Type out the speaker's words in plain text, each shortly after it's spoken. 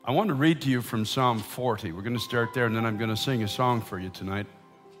I want to read to you from Psalm 40. We're going to start there, and then I'm going to sing a song for you tonight.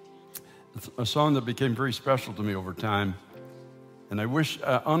 It's a song that became very special to me over time, and I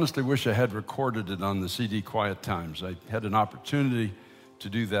honestly wish I had recorded it on the CD Quiet Times. I had an opportunity to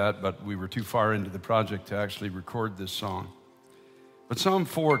do that, but we were too far into the project to actually record this song. But Psalm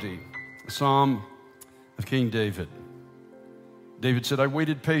 40, a psalm of King David. David said, "I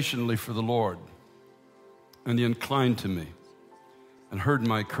waited patiently for the Lord, and he inclined to me and heard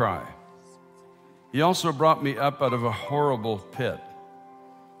my cry. He also brought me up out of a horrible pit,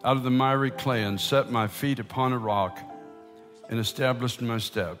 out of the miry clay, and set my feet upon a rock and established my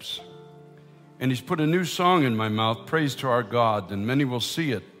steps. And he's put a new song in my mouth, praise to our God, and many will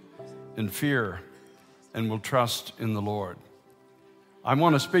see it and fear and will trust in the Lord." I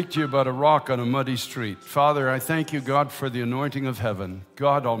want to speak to you about a rock on a muddy street. Father, I thank you, God, for the anointing of heaven.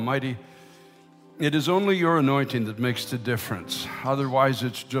 God Almighty, it is only your anointing that makes the difference. Otherwise,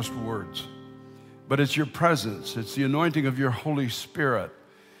 it's just words. But it's your presence. It's the anointing of your Holy Spirit.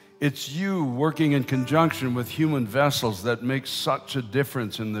 It's you working in conjunction with human vessels that makes such a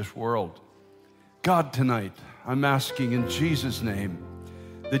difference in this world. God, tonight, I'm asking in Jesus' name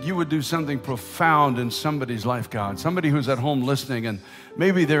that you would do something profound in somebody's life, God. Somebody who's at home listening, and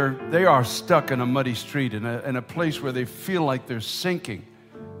maybe they are stuck in a muddy street, in a place where they feel like they're sinking.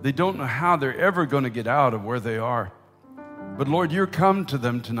 They don't know how they're ever going to get out of where they are. But Lord, you're come to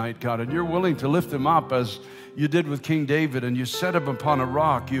them tonight, God, and you're willing to lift them up as you did with King David, and you set him upon a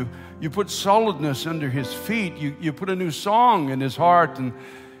rock. You put solidness under his feet. You put a new song in his heart, and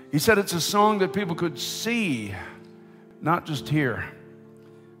he said it's a song that people could see, not just hear.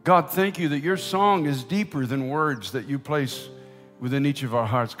 God, thank you that your song is deeper than words that you place within each of our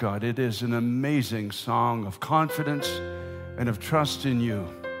hearts, God. It is an amazing song of confidence and of trust in you.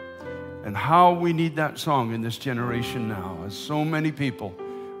 And how we need that song in this generation now, as so many people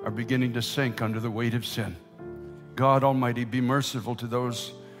are beginning to sink under the weight of sin. God Almighty, be merciful to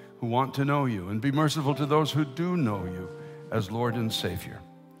those who want to know you, and be merciful to those who do know you as Lord and Savior.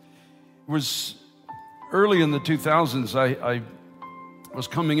 It was early in the 2000s, I was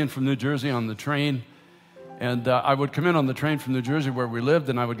coming in from New Jersey on the train, and I would come in on the train from New Jersey where we lived,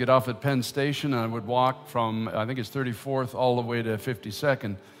 and I would get off at Penn Station, and I would walk from, I think it's 34th, all the way to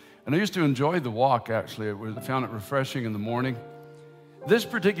 52nd. And I used to enjoy the walk, actually. I found it refreshing in the morning. This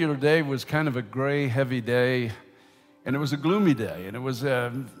particular day was kind of a gray, heavy day, and it was a gloomy day, and it was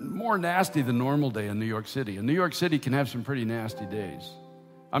more nasty than normal day in New York City. And New York City can have some pretty nasty days.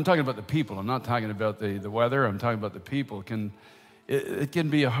 I'm talking about the people. I'm not talking about the weather. I'm talking about the people. It can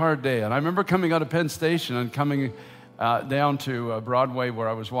be a hard day. And I remember coming out of Penn Station and coming down to Broadway, where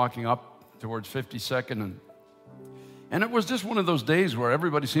I was walking up towards 52nd, and it was just one of those days where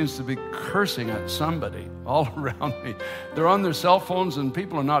everybody seems to be cursing at somebody all around me. They're on their cell phones, and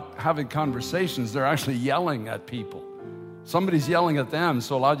people are not having conversations. They're actually yelling at people. Somebody's yelling at them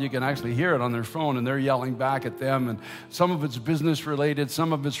so loud you can actually hear it on their phone, and they're yelling back at them. And some of it's business related,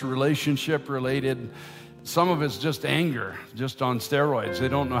 some of it's relationship related, some of it's just anger, just on steroids. They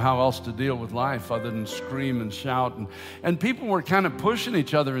don't know how else to deal with life other than scream and shout. And people were kind of pushing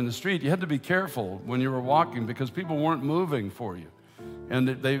each other in the street. You had to be careful when you were walking because people weren't moving for you. And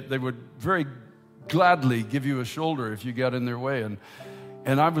they would very gladly give you a shoulder if you got in their way.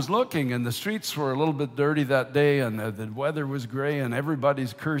 And I was looking, and the streets were a little bit dirty that day, and the weather was gray, and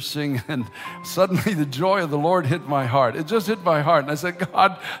everybody's cursing. And suddenly the joy of the Lord hit my heart. It just hit my heart. And I said,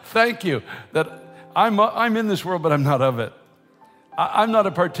 God, thank you that I'm in this world, but I'm not of it. I'm not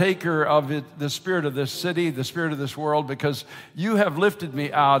a partaker of it, the spirit of this city, the spirit of this world, because you have lifted me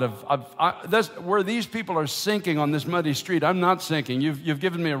out of where these people are sinking on this muddy street. I'm not sinking. You've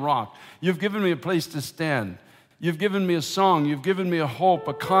given me a rock. You've given me a place to stand. You've given me a song. You've given me a hope,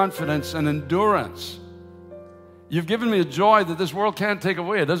 a confidence, an endurance. You've given me a joy that this world can't take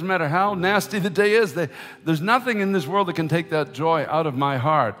away. It doesn't matter how nasty the day is. There's nothing in this world that can take that joy out of my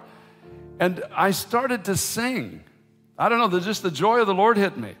heart. And I started to sing. I don't know, just the joy of the Lord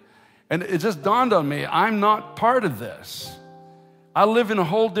hit me. And it just dawned on me, I'm not part of this. I live in a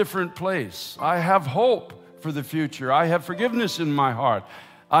whole different place. I have hope for the future. I have forgiveness in my heart.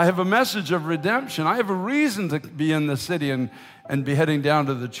 I have a message of redemption. I have a reason to be in the city and be heading down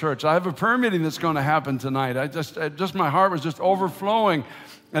to the church. I have a prayer meeting that's going to happen tonight. My heart was just overflowing.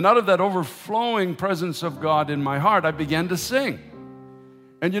 And out of that overflowing presence of God in my heart, I began to sing.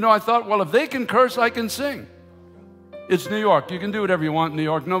 And I thought, well, if they can curse, I can sing. It's New York. You can do whatever you want in New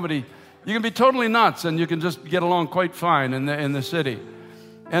York. You can be totally nuts, and you can just get along quite fine in the city.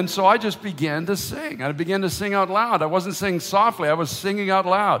 And so I just began to sing. I began to sing out loud. I wasn't singing softly. I was singing out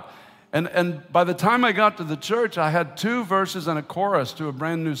loud. And by the time I got to the church, I had 2 verses and a chorus to a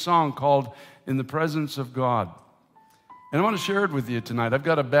brand new song called In the Presence of God. And I want to share it with you tonight. I've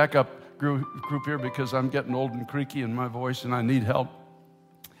got a backup group here because I'm getting old and creaky in my voice and I need help.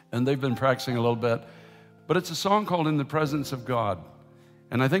 And they've been practicing a little bit. But it's a song called In the Presence of God.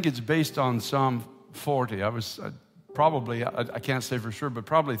 And I think it's based on Psalm 40. I can't say for sure, but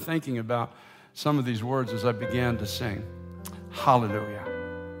probably thinking about some of these words as I began to sing. Hallelujah.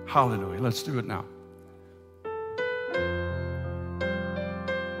 Hallelujah. Let's do it now.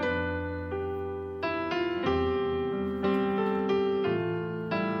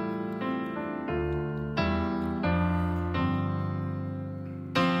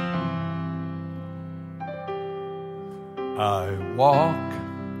 I walk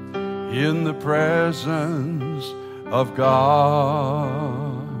in the presence of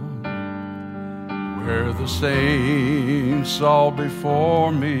God, where the saints all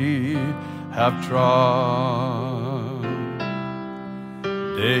before me have trod.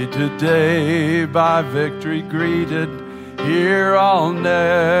 Day to day by victory greeted, here I'll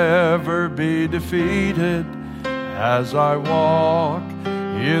never be defeated, as I walk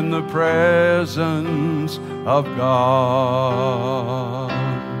in the presence of God.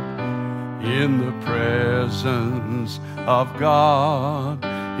 In the presence of God,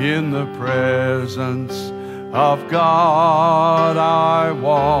 in the presence of God, I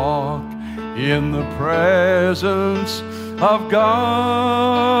walk in the presence of God,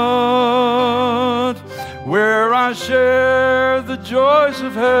 where I share the joys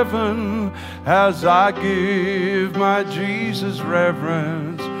of heaven as I give my Jesus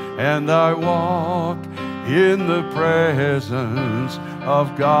reverence, and I walk in the presence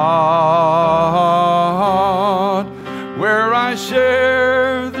of God, where I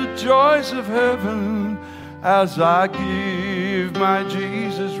share the joys of heaven as I give my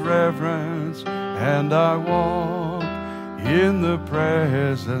Jesus reverence, and I walk in the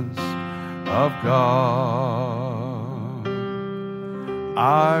presence of God.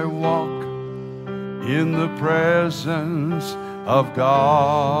 I walk in the presence of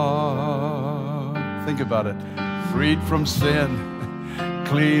God. Think about it. Freed from sin,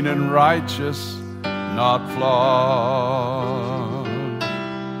 clean and righteous, not flawed.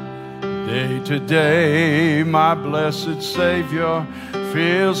 Day to day, my blessed Savior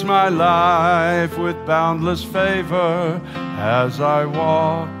fills my life with boundless favor as I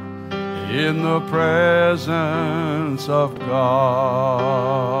walk in the presence of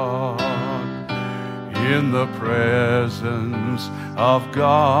God. In the presence of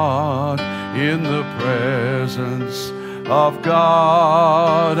God, in the presence of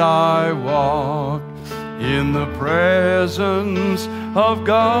God, I walk in the presence of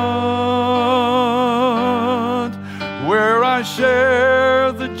God, where I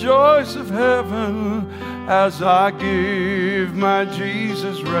share the joys of heaven as I give my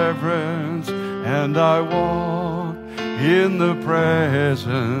Jesus reverence, and I walk in the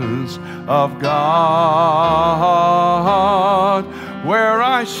presence of God, where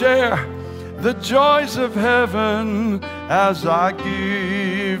I share the joys of heaven as I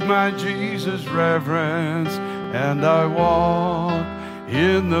give my Jesus reverence, and I walk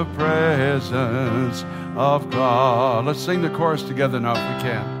in the presence of God. Let's sing the chorus together now if we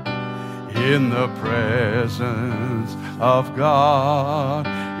can. In the presence of God,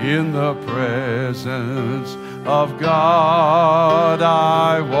 in the presence of God,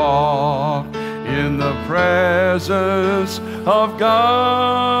 I walk in the presence of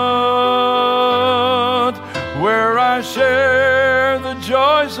God, where I share the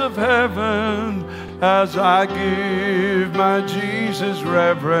joys of heaven as I give my Jesus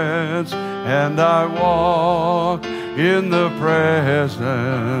reverence, and I walk in the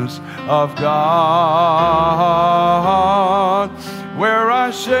presence of God, where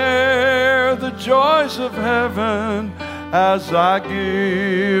I share the joys of heaven as I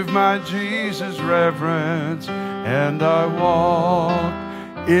give my Jesus reverence, and I walk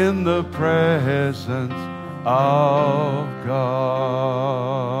in the presence of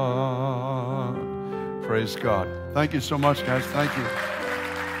God. Praise God. Thank you so much, guys. Thank you.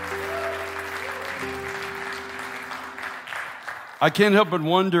 I can't help but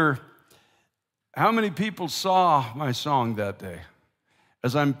wonder how many people saw my song that day.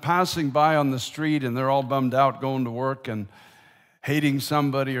 As I'm passing by on the street and they're all bummed out going to work and hating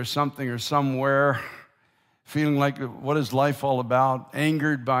somebody or something or somewhere, feeling like, what is life all about?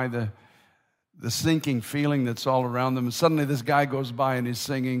 Angered by the sinking feeling that's all around them. And suddenly this guy goes by and he's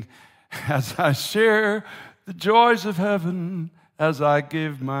singing, as I share the joys of heaven, as I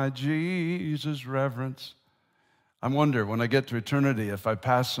give my Jesus reverence, I wonder when I get to eternity if I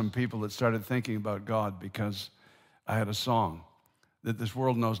pass some people that started thinking about God because I had a song that this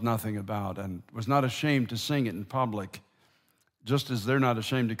world knows nothing about and was not ashamed to sing it in public. Just as they're not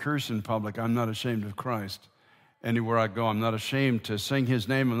ashamed to curse in public, I'm not ashamed of Christ. Anywhere I go, I'm not ashamed to sing his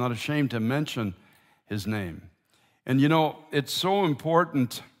name. I'm not ashamed to mention his name. And you know, it's so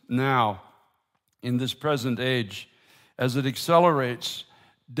important now in this present age as it accelerates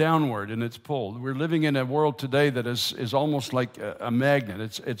downward in its pull. We're living in a world today that is almost like a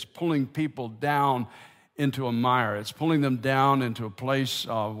magnet. It's pulling people down into a mire. It's pulling them down into a place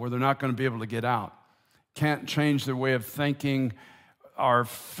where they're not going to be able to get out. Can't change their way of thinking, are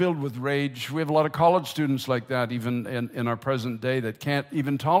filled with rage. We have a lot of college students like that even in our present day that can't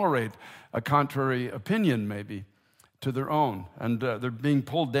even tolerate a contrary opinion maybe to their own. And they're being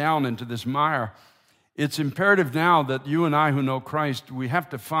pulled down into this mire. It's imperative now that you and I who know Christ, we have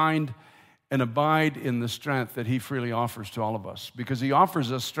to find and abide in the strength that he freely offers to all of us because he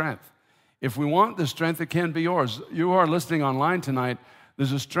offers us strength. If we want the strength, it can be yours. You who are listening online tonight,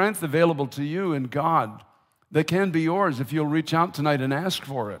 there's a strength available to you in God that can be yours if you'll reach out tonight and ask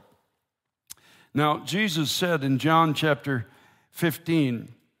for it. Now, Jesus said in John chapter 15,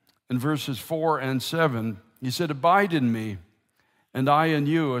 in verses 4 and 7, he said, "Abide in me, and I in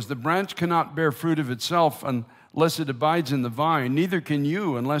you. As the branch cannot bear fruit of itself unless it abides in the vine, neither can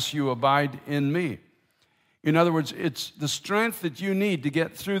you unless you abide in me." In other words, it's the strength that you need to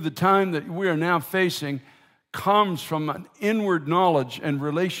get through the time that we are now facing comes from an inward knowledge and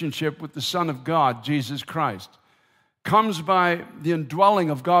relationship with the Son of God, Jesus Christ. Comes by the indwelling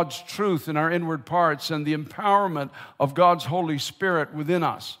of God's truth in our inward parts and the empowerment of God's Holy Spirit within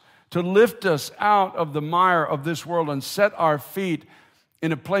us to lift us out of the mire of this world and set our feet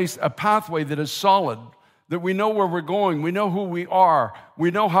in a place, a pathway that is solid, that we know where we're going, we know who we are,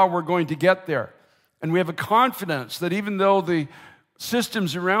 we know how we're going to get there. And we have a confidence that even though the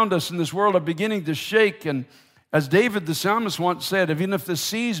systems around us in this world are beginning to shake, and as David the psalmist once said, even if the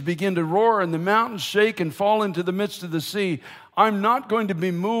seas begin to roar and the mountains shake and fall into the midst of the sea, I'm not going to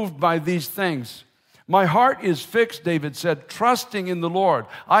be moved by these things. My heart is fixed, David said, trusting in the Lord.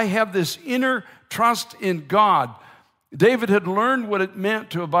 I have this inner trust in God. David had learned what it meant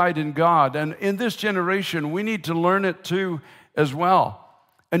to abide in God, and in this generation, we need to learn it too as well.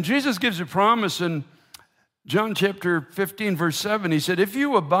 And Jesus gives a promise in John chapter 15, verse 7. He said, "If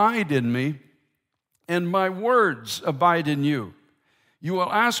you abide in me, and my words abide in you, you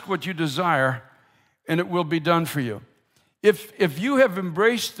will ask what you desire, and it will be done for you." If you have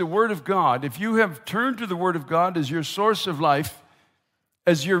embraced the Word of God, if you have turned to the Word of God as your source of life,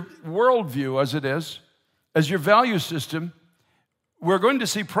 as your worldview as it is, as your value system, we're going to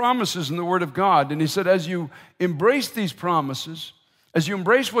see promises in the Word of God. And he said, as you embrace these promises, as you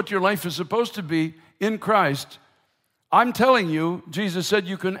embrace what your life is supposed to be in Christ, I'm telling you, Jesus said,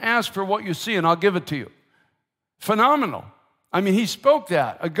 you can ask for what you see and I'll give it to you. Phenomenal. I mean, he spoke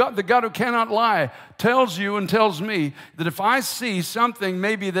that. The God who cannot lie tells you and tells me that if I see something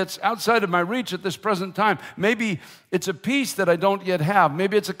maybe that's outside of my reach at this present time, maybe it's a peace that I don't yet have,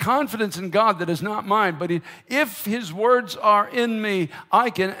 maybe it's a confidence in God that is not mine, but if his words are in me, I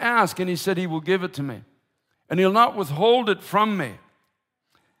can ask, and he said he will give it to me, and he'll not withhold it from me.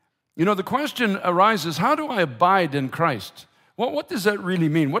 You know, the question arises, how do I abide in Christ? What does that really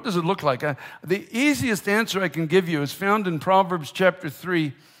mean? What does it look like? The easiest answer I can give you is found in Proverbs chapter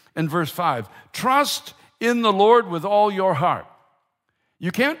 3 and verse 5. Trust in the Lord with all your heart.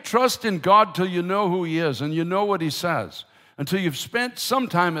 You can't trust in God till you know who he is and you know what he says. Until you've spent some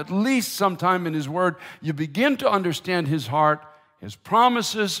time, at least some time in his word, you begin to understand his heart, his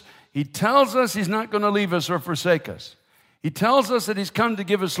promises. He tells us he's not going to leave us or forsake us. He tells us that he's come to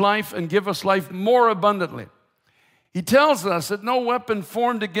give us life and give us life more abundantly. He tells us that no weapon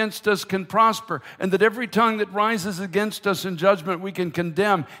formed against us can prosper, and that every tongue that rises against us in judgment we can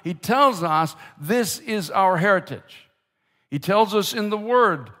condemn. He tells us this is our heritage. He tells us in the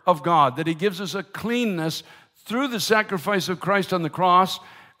Word of God that he gives us a cleanness through the sacrifice of Christ on the cross,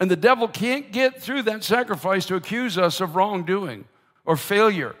 and the devil can't get through that sacrifice to accuse us of wrongdoing or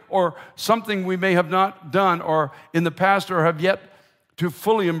failure or something we may have not done or in the past or have yet to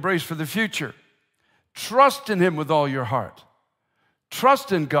fully embrace for the future. Trust in him with all your heart.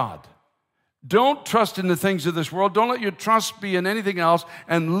 Trust in God. Don't trust in the things of this world. Don't let your trust be in anything else,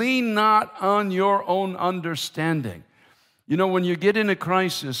 and lean not on your own understanding. You know, when you get in a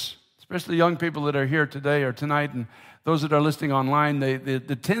crisis, especially young people that are here today or tonight and those that are listening online,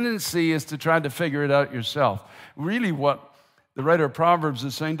 the tendency is to try to figure it out yourself. Really what the writer of Proverbs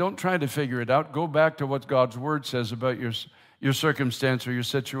is saying, don't try to figure it out. Go back to what God's Word says about your circumstance or your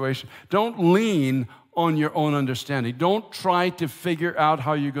situation. Don't lean on your own understanding. Don't try to figure out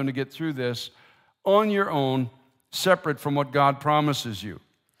how you're going to get through this on your own, separate from what God promises you.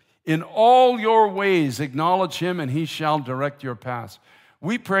 In all your ways, acknowledge him, and he shall direct your paths.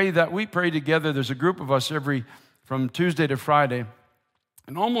 We pray together. There's a group of us from Tuesday to Friday,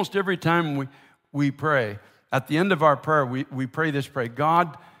 and almost every time we pray, at the end of our prayer, we pray this prayer: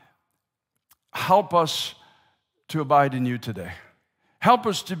 God, help us to abide in you today. Help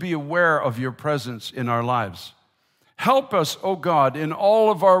us to be aware of your presence in our lives. Help us, oh God, in all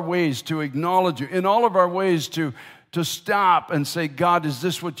of our ways to acknowledge you, in all of our ways to stop and say, God, is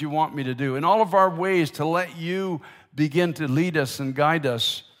this what you want me to do? In all of our ways to let you begin to lead us and guide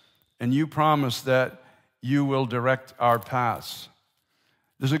us, and you promise that you will direct our paths.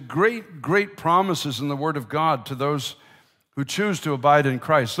 There's a great promises in the Word of God to those who choose to abide in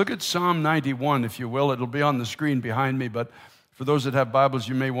Christ. Look at Psalm 91, if you will. It'll be on the screen behind me, but for those that have Bibles,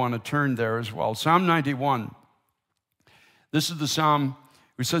 you may want to turn there as well. Psalm 91. This is the psalm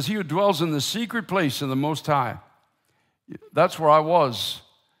which says, he who dwells in the secret place of the Most High. That's where I was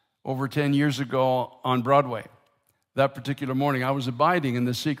over 10 years ago on Broadway. That particular morning, I was abiding in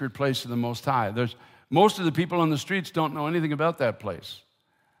the secret place of the Most High. Most of the people on the streets don't know anything about that place.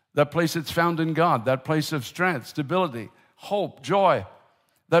 That place that's found in God, that place of strength, stability, hope, joy.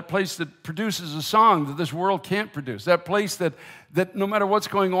 That place that produces a song that this world can't produce. That place that no matter what's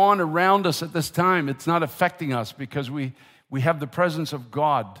going on around us at this time, it's not affecting us because we have the presence of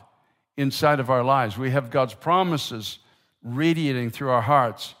God inside of our lives. We have God's promises radiating through our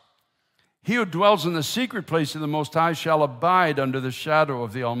hearts. He who dwells in the secret place of the Most High shall abide under the shadow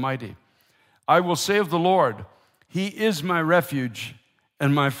of the Almighty. I will say of the Lord, he is my refuge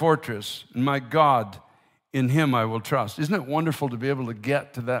and my fortress, and my God. In him I will trust. Isn't it wonderful to be able to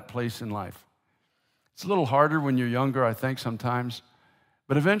get to that place in life? It's a little harder when you're younger, I think, sometimes.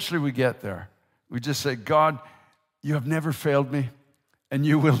 But eventually we get there. We just say, God, you have never failed me, and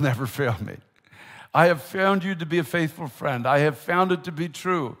you will never fail me. I have found you to be a faithful friend. I have found it to be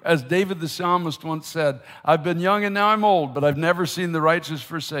true. As David the psalmist once said, I've been young and now I'm old, but I've never seen the righteous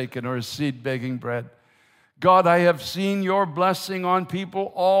forsaken or his seed begging bread. God, I have seen your blessing on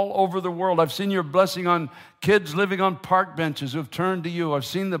people all over the world. I've seen your blessing on kids living on park benches who have turned to you. I've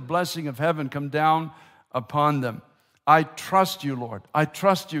seen the blessing of heaven come down upon them. I trust you, Lord. I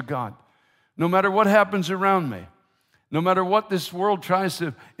trust you, God. No matter what happens around me, no matter what this world tries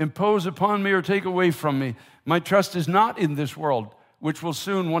to impose upon me or take away from me, my trust is not in this world, which will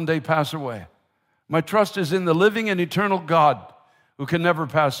soon one day pass away. My trust is in the living and eternal God who can never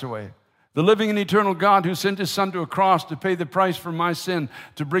pass away. The living and eternal God who sent his Son to a cross to pay the price for my sin,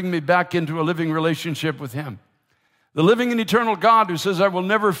 to bring me back into a living relationship with him. The living and eternal God who says, I will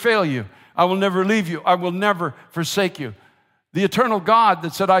never fail you. I will never leave you. I will never forsake you. The eternal God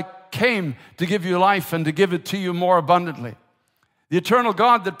that said, I came to give you life and to give it to you more abundantly. The eternal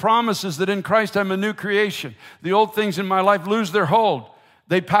God that promises that in Christ I'm a new creation. The old things in my life lose their hold.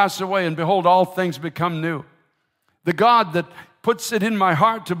 They pass away, and behold, all things become new. The God that puts it in my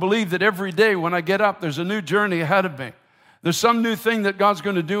heart to believe that every day when I get up, there's a new journey ahead of me. There's some new thing that God's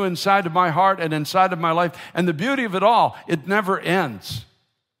going to do inside of my heart and inside of my life. And the beauty of it all, it never ends.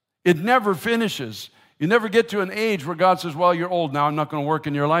 It never finishes. You never get to an age where God says, well, you're old now, I'm not going to work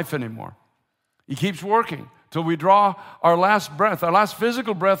in your life anymore. He keeps working till we draw our last breath, our last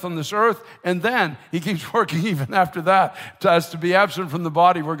physical breath on this earth, and then he keeps working even after that. As to be absent from the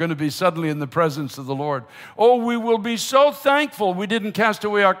body, we're going to be suddenly in the presence of the Lord. Oh, we will be so thankful we didn't cast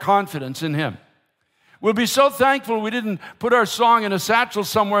away our confidence in him. We'll be so thankful we didn't put our song in a satchel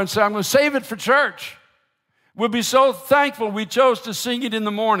somewhere and say, I'm going to save it for church. We'll be so thankful we chose to sing it in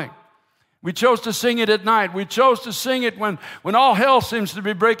the morning. We chose to sing it at night. We chose to sing it when all hell seems to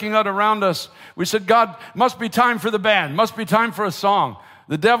be breaking out around us. We said, God, must be time for the band, must be time for a song.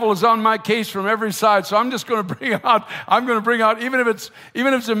 The devil is on my case from every side, so I'm just going to bring out, even if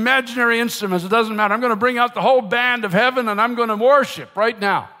it's imaginary instruments, it doesn't matter. I'm going to bring out the whole band of heaven, and I'm going to worship right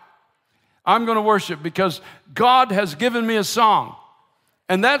now. I'm going to worship because God has given me a song,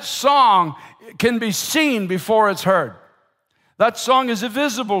 and that song can be seen before it's heard. That song is a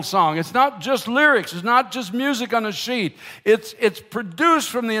visible song. It's not just lyrics. It's not just music on a sheet. It's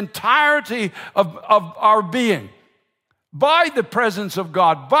produced from the entirety of our being by the presence of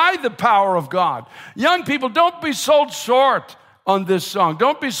God, by the power of God. Young people, don't be sold short on this song.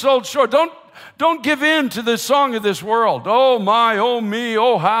 Don't be sold short. Don't give in to the song of this world. Oh my, oh me,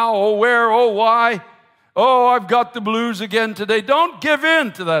 oh how, oh where, oh why. Oh, I've got the blues again today. Don't give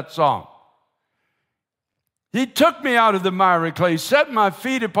in to that song. He took me out of the miry clay, set my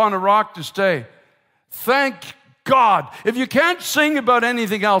feet upon a rock to stay. Thank God. If you can't sing about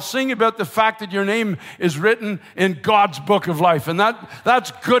anything else, sing about the fact that your name is written in God's book of life. And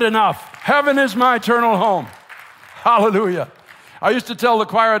that's good enough. Heaven is my eternal home. Hallelujah. I used to tell the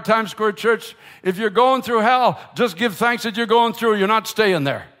choir at Times Square Church, if you're going through hell, just give thanks that you're going through. You're not staying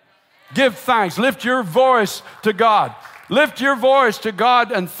there. Give thanks. Lift your voice to God. Lift your voice to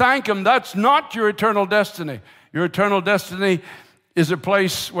God and thank Him. That's not your eternal destiny. Your eternal destiny is a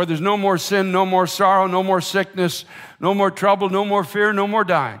place where there's no more sin, no more sorrow, no more sickness, no more trouble, no more fear, no more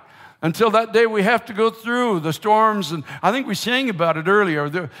dying. Until that day, we have to go through the storms. And I think we sang about it earlier.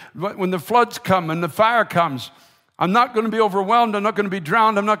 When the floods come and the fire comes, I'm not going to be overwhelmed. I'm not going to be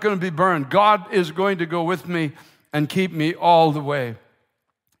drowned. I'm not going to be burned. God is going to go with me and keep me all the way.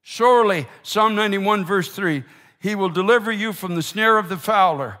 Surely, Psalm 91, verse 3, He will deliver you from the snare of the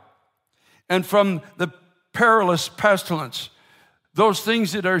fowler and from the perilous pestilence. Those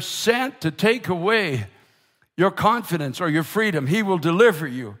things that are sent to take away your confidence or your freedom, He will deliver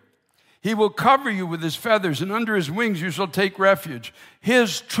you. He will cover you with His feathers, and under His wings you shall take refuge.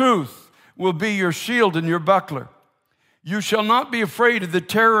 His truth will be your shield and your buckler. You shall not be afraid of the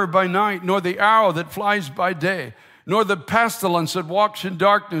terror by night, nor the arrow that flies by day, nor the pestilence that walks in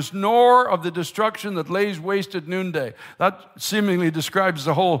darkness, nor of the destruction that lays waste at noonday. That seemingly describes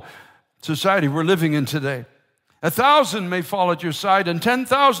the whole society we're living in today. 1,000 may fall at your side and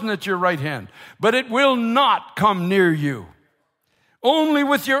 10,000 at your right hand, but it will not come near you. Only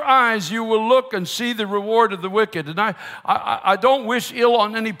with your eyes you will look and see the reward of the wicked. And I don't wish ill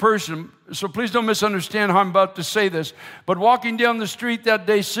on any person, so please don't misunderstand how I'm about to say this. But walking down the street that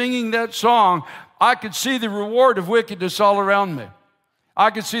day singing that song, I could see the reward of wickedness all around me. I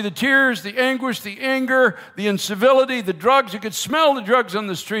could see the tears, the anguish, the anger, the incivility, the drugs. You could smell the drugs on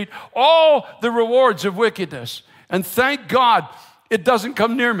the street, all the rewards of wickedness. And thank God it doesn't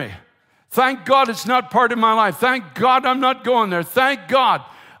come near me. Thank God it's not part of my life. Thank God I'm not going there. Thank God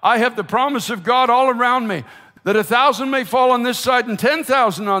I have the promise of God all around me, that 1,000 may fall on this side and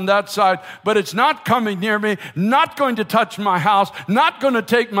 10,000 on that side, but it's not coming near me, not going to touch my house, not going to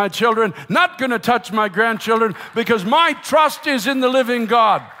take my children, not going to touch my grandchildren, because my trust is in the living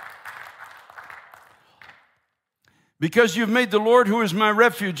God. Because you've made the Lord, who is my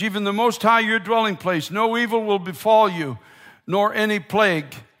refuge, even the Most High, your dwelling place, no evil will befall you, nor any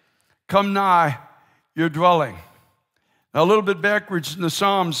plague come nigh your dwelling. Now, a little bit backwards in the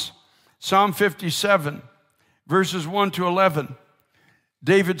Psalms, Psalm 57, verses 1 to 11,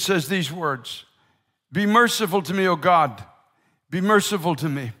 David says these words, Be merciful to me, O God, be merciful to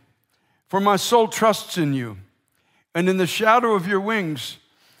me, for my soul trusts in you, and in the shadow of your wings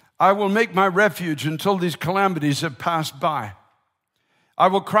I will make my refuge until these calamities have passed by. I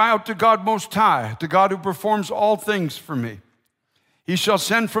will cry out to God Most High, to God who performs all things for me. He shall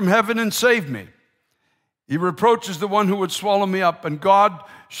send from heaven and save me. He reproaches the one who would swallow me up, and God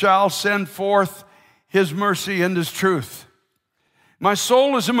shall send forth His mercy and His truth. My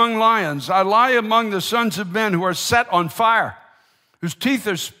soul is among lions. I lie among the sons of men who are set on fire, whose teeth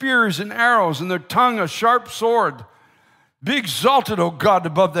are spears and arrows, and their tongue a sharp sword. Be exalted, O God,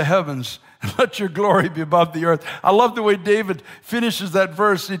 above the heavens, and let your glory be above the earth. I love the way David finishes that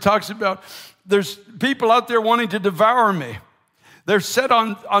verse. He talks about there's people out there wanting to devour me. They're set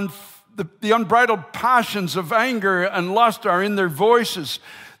on the unbridled passions of anger and lust are in their voices.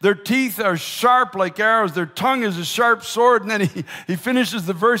 Their teeth are sharp like arrows. Their tongue is a sharp sword. And then he finishes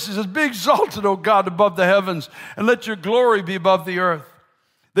the verse. He says, Be exalted, O God, above the heavens, and let your glory be above the earth.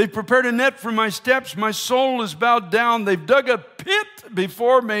 They've prepared a net for my steps. My soul is bowed down. They've dug a pit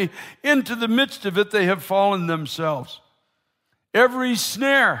before me. Into the midst of it they have fallen themselves. Every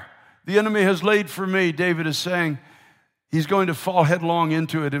snare the enemy has laid for me, David is saying, he's going to fall headlong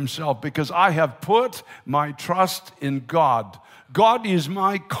into it himself, because I have put my trust in God. God is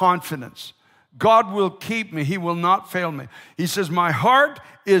my confidence. God will keep me. He will not fail me. He says, my heart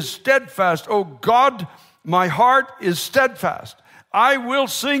is steadfast. Oh God, my heart is steadfast. I will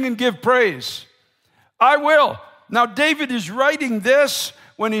sing and give praise. I will. Now, David is writing this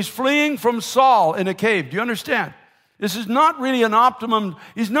when he's fleeing from Saul in a cave. Do you understand? This is not really an optimum.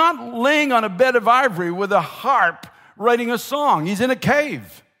 He's not laying on a bed of ivory with a harp writing a song. He's in a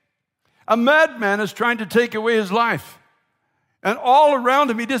cave. A madman is trying to take away his life. And all around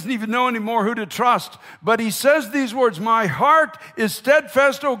him, he doesn't even know anymore who to trust. But he says these words, my heart is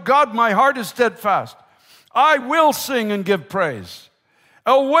steadfast. Oh God, my heart is steadfast. I will sing and give praise.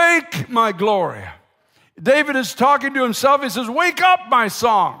 Awake, my glory. David is talking to himself. He says, wake up, my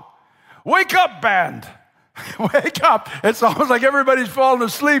song. Wake up, band. Wake up. It's almost like everybody's falling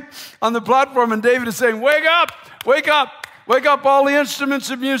asleep on the platform, and David is saying, wake up, wake up, wake up all the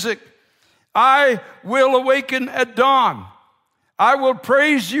instruments of music. I will awaken at dawn. I will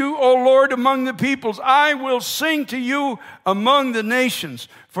praise you, O Lord, among the peoples. I will sing to you among the nations,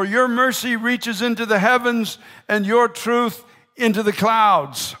 for your mercy reaches into the heavens and your truth into the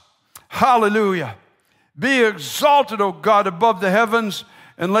clouds. Hallelujah. Be exalted, O God, above the heavens,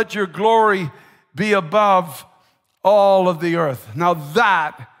 and let your glory be above all of the earth. Now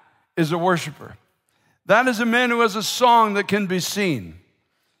that is a worshiper. That is a man who has a song that can be seen.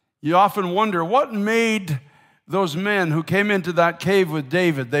 You often wonder what made those men who came into that cave with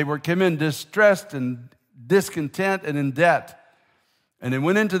David. They came in distressed and discontent and in debt. And they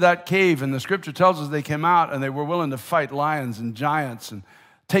went into that cave, and the scripture tells us they came out and they were willing to fight lions and giants and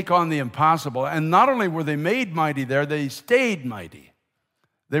take on the impossible. And not only were they made mighty there, they stayed mighty.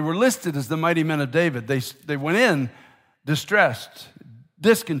 They were listed as the mighty men of David. They went in distressed,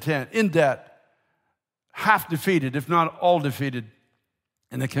 discontent, in debt, half defeated, if not all defeated.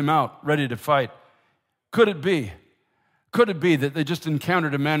 And they came out ready to fight. Could it be that they just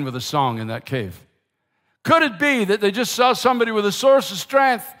encountered a man with a song in that cave? Could it be that they just saw somebody with a source of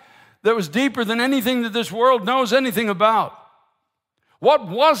strength that was deeper than anything that this world knows anything about? What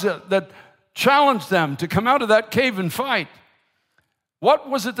was it that challenged them to come out of that cave and fight? What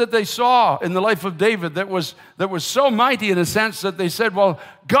was it that they saw in the life of David that was so mighty in a sense that they said, well,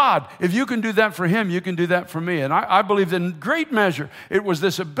 God, if you can do that for him, you can do that for me. And I believe that in great measure, it was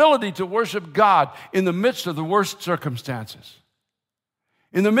this ability to worship God in the midst of the worst circumstances.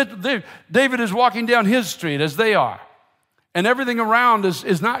 In the midst, David is walking down his street as they are. And everything around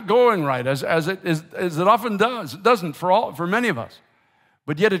is not going right as it often does. It doesn't for many of us.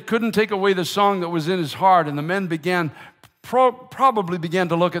 But yet it couldn't take away the song that was in his heart. And the men probably began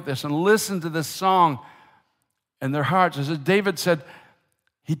to look at this and listen to this song in their hearts. As David said,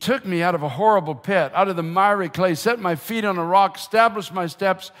 he took me out of a horrible pit, out of the miry clay, set my feet on a rock, established my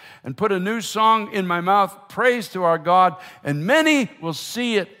steps, and put a new song in my mouth, praise to our God, and many will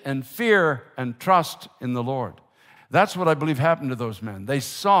see it and fear and trust in the Lord. That's what I believe happened to those men. They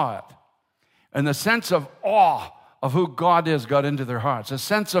saw it, and the sense of awe of who God is got into their hearts, a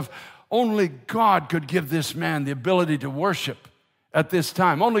sense of only God could give this man the ability to worship at this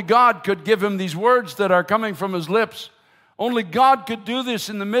time. Only God could give him these words that are coming from his lips. Only God could do this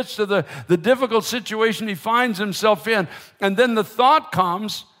in the midst of the difficult situation he finds himself in. And then the thought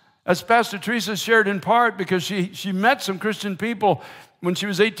comes, as Pastor Teresa shared in part, because she met some Christian people when she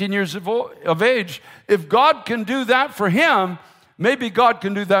was 18 years of age. If God can do that for him, maybe God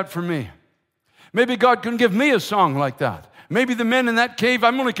can do that for me. Maybe God can give me a song like that. Maybe the men in that cave,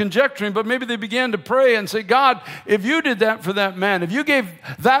 I'm only conjecturing, but maybe they began to pray and say, God, if you did that for that man, if you gave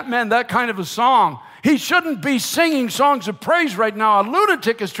that man that kind of a song, he shouldn't be singing songs of praise right now. A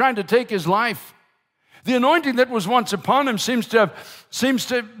lunatic is trying to take his life. The anointing that was once upon him seems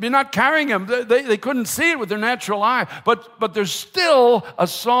to be not carrying him. They couldn't see it with their natural eye, but there's still a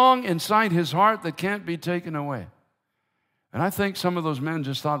song inside his heart that can't be taken away. And I think some of those men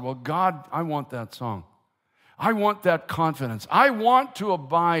just thought, well, God, I want that song. I want that confidence. I want to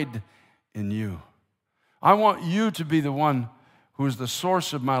abide in you. I want you to be the one who is the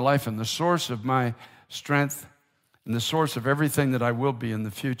source of my life and the source of my strength and the source of everything that I will be in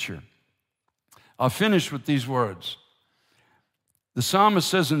the future. I'll finish with these words. The psalmist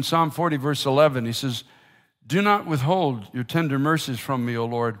says in Psalm 40, verse 11, he says, do not withhold your tender mercies from me, O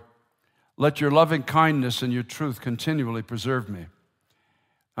Lord. Let your loving kindness and your truth continually preserve me.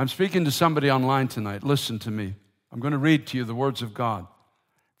 I'm speaking to somebody online tonight. Listen to me. I'm going to read to you the words of God.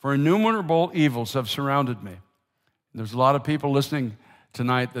 For innumerable evils have surrounded me. There's a lot of people listening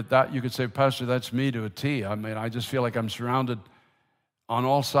tonight that you could say, Pastor, that's me to a T. I mean, I just feel like I'm surrounded on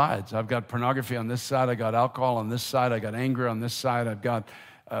all sides. I've got pornography on this side. I got alcohol on this side. I got anger on this side. I've got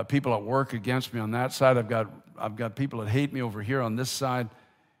people at work against me on that side. I've got people that hate me over here on this side.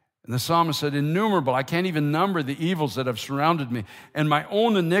 And the psalmist said, innumerable, I can't even number the evils that have surrounded me, and my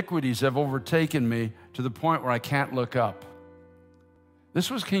own iniquities have overtaken me to the point where I can't look up.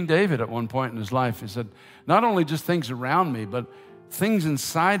 This was King David at one point in his life. He said, not only just things around me, but things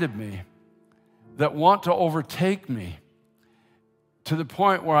inside of me that want to overtake me to the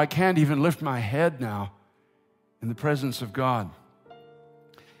point where I can't even lift my head now in the presence of God.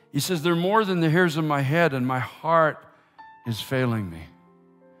 He says, they're more than the hairs of my head, and my heart is failing me.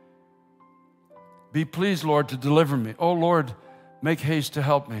 Be pleased, Lord, to deliver me. Oh, Lord, make haste to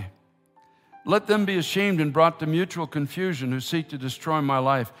help me. Let them be ashamed and brought to mutual confusion who seek to destroy my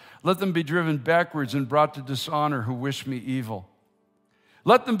life. Let them be driven backwards and brought to dishonor who wish me evil.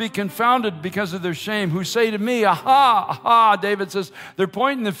 Let them be confounded because of their shame who say to me, aha, aha. David says, they're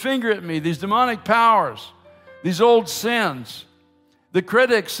pointing the finger at me, these demonic powers, these old sins. The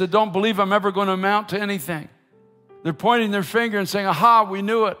critics that don't believe I'm ever going to amount to anything. They're pointing their finger and saying, aha, we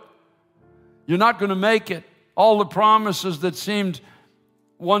knew it. You're not going to make it. All the promises that seemed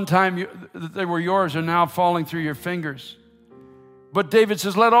one time that they were yours are now falling through your fingers. But David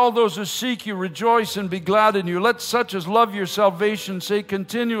says, let all those who seek you rejoice and be glad in you. Let such as love your salvation say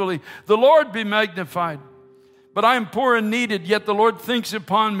continually, the Lord be magnified. But I am poor and needed, yet the Lord thinks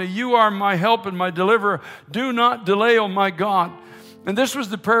upon me. You are my help and my deliverer. Do not delay, O my God. And this was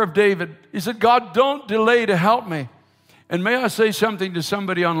the prayer of David. He said, God, don't delay to help me. And may I say something to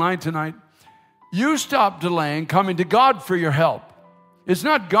somebody online tonight? You stop delaying coming to God for your help. It's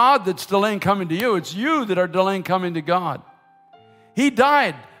not God that's delaying coming to you. It's you that are delaying coming to God. He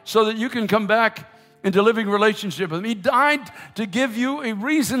died so that you can come back into living relationship with Him. He died to give you a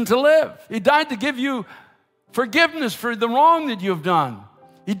reason to live. He died to give you forgiveness for the wrong that you've done.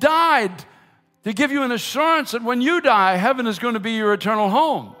 He died to give you an assurance that when you die, heaven is going to be your eternal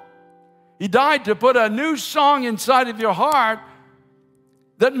home. He died to put a new song inside of your heart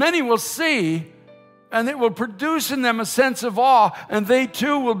that many will see, and it will produce in them a sense of awe, and they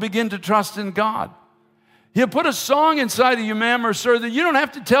too will begin to trust in God. He'll put a song inside of you, ma'am or sir, that you don't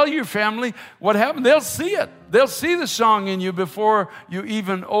have to tell your family what happened. They'll see it. They'll see the song in you before you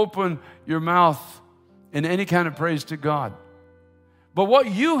even open your mouth in any kind of praise to God. But what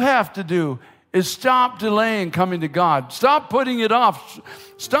you have to do is stop delaying coming to God. Stop putting it off.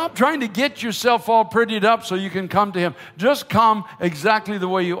 Stop trying to get yourself all prettied up so you can come to Him. Just come exactly the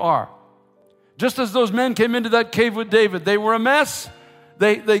way you are. Just as those men came into that cave with David, they were a mess.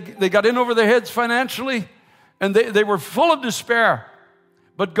 They got in over their heads financially. And they were full of despair.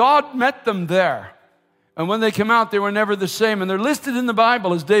 But God met them there. And when they came out, they were never the same. And they're listed in the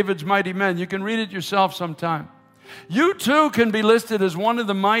Bible as David's mighty men. You can read it yourself sometime. You too can be listed as one of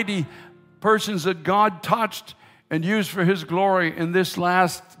the mighty persons that God touched and used for His glory in this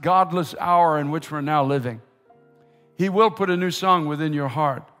last godless hour in which we're now living. He will put a new song within your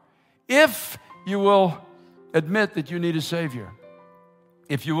heart. If you will admit that you need a Savior.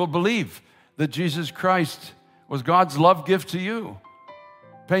 If you will believe that Jesus Christ was God's love gift to you,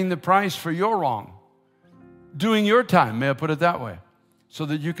 paying the price for your wrong, doing your time, may I put it that way, so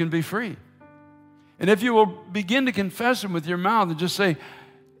that you can be free. And if you will begin to confess Him with your mouth and just say,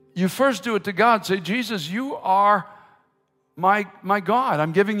 you first do it to God, say, Jesus, you are my God.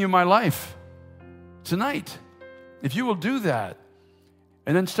 I'm giving you my life tonight. If you will do that,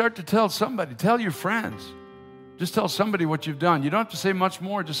 and then start to tell somebody, tell your friends, just tell somebody what you've done. You don't have to say much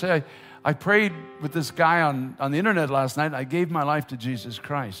more. Just say, I prayed with this guy on the internet last night. I gave my life to Jesus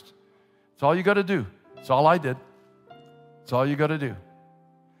Christ. That's all you got to do. That's all I did. That's all you got to do.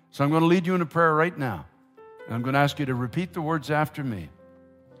 So I'm going to lead you in a prayer right now. And I'm going to ask you to repeat the words after me.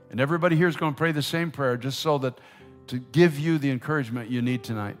 And everybody here is going to pray the same prayer just so that to give you the encouragement you need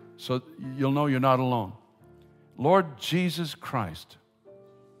tonight. So you'll know you're not alone. Lord Jesus Christ,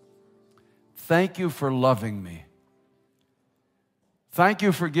 thank you for loving me. Thank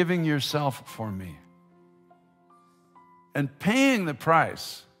you for giving yourself for me and paying the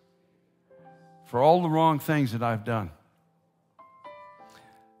price for all the wrong things that I've done.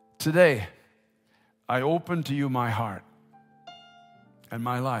 Today, I open to you my heart and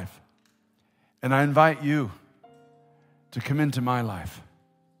my life, and I invite you to come into my life.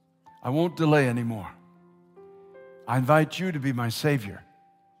 I won't delay anymore. I invite you to be my Savior,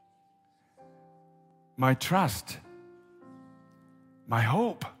 my trust, my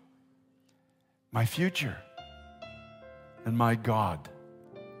hope, my future, and my God.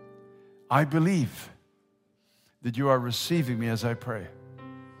 I believe that you are receiving me as I pray.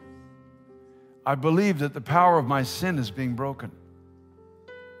 I believe that the power of my sin is being broken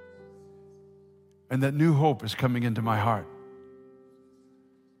and that new hope is coming into my heart.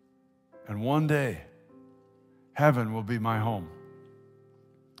 And one day, heaven will be my home.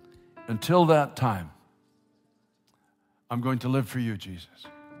 Until that time, I'm going to live for you, Jesus.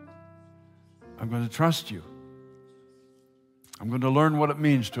 I'm going to trust you. I'm going to learn what it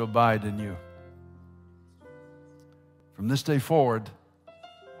means to abide in you. From this day forward,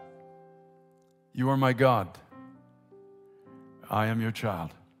 you are my God. I am your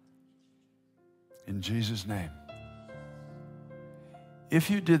child. In Jesus' name. If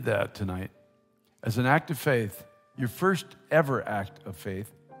you did that tonight, as an act of faith, your first ever act of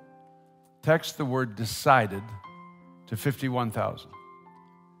faith, text the word decided to 51,000.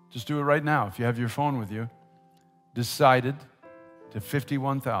 Just do it right now if you have your phone with you. Decided to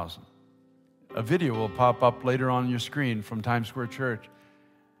 51,000. A video will pop up later on your screen from Times Square Church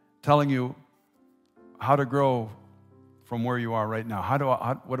telling you how to grow from where you are right now.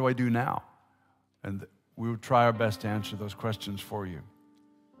 What do I do now? And we will try our best to answer those questions for you.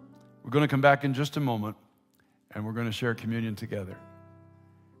 We're going to come back in just a moment, and we're going to share communion together.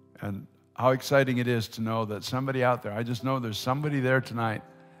 And how exciting it is to know that somebody out there, I just know there's somebody there tonight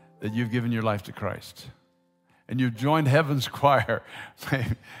that you've given your life to Christ. And you've joined heaven's choir.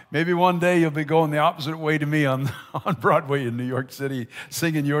 Maybe one day you'll be going the opposite way to me on Broadway in New York City,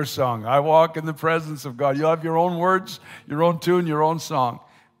 singing your song. I walk in the presence of God. You'll have your own words, your own tune, your own song.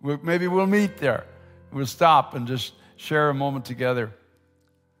 Maybe we'll meet there. We'll stop and just share a moment together.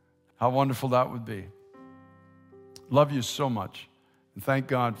 How wonderful that would be. Love you so much. And thank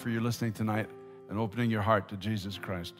God for you listening tonight and opening your heart to Jesus Christ.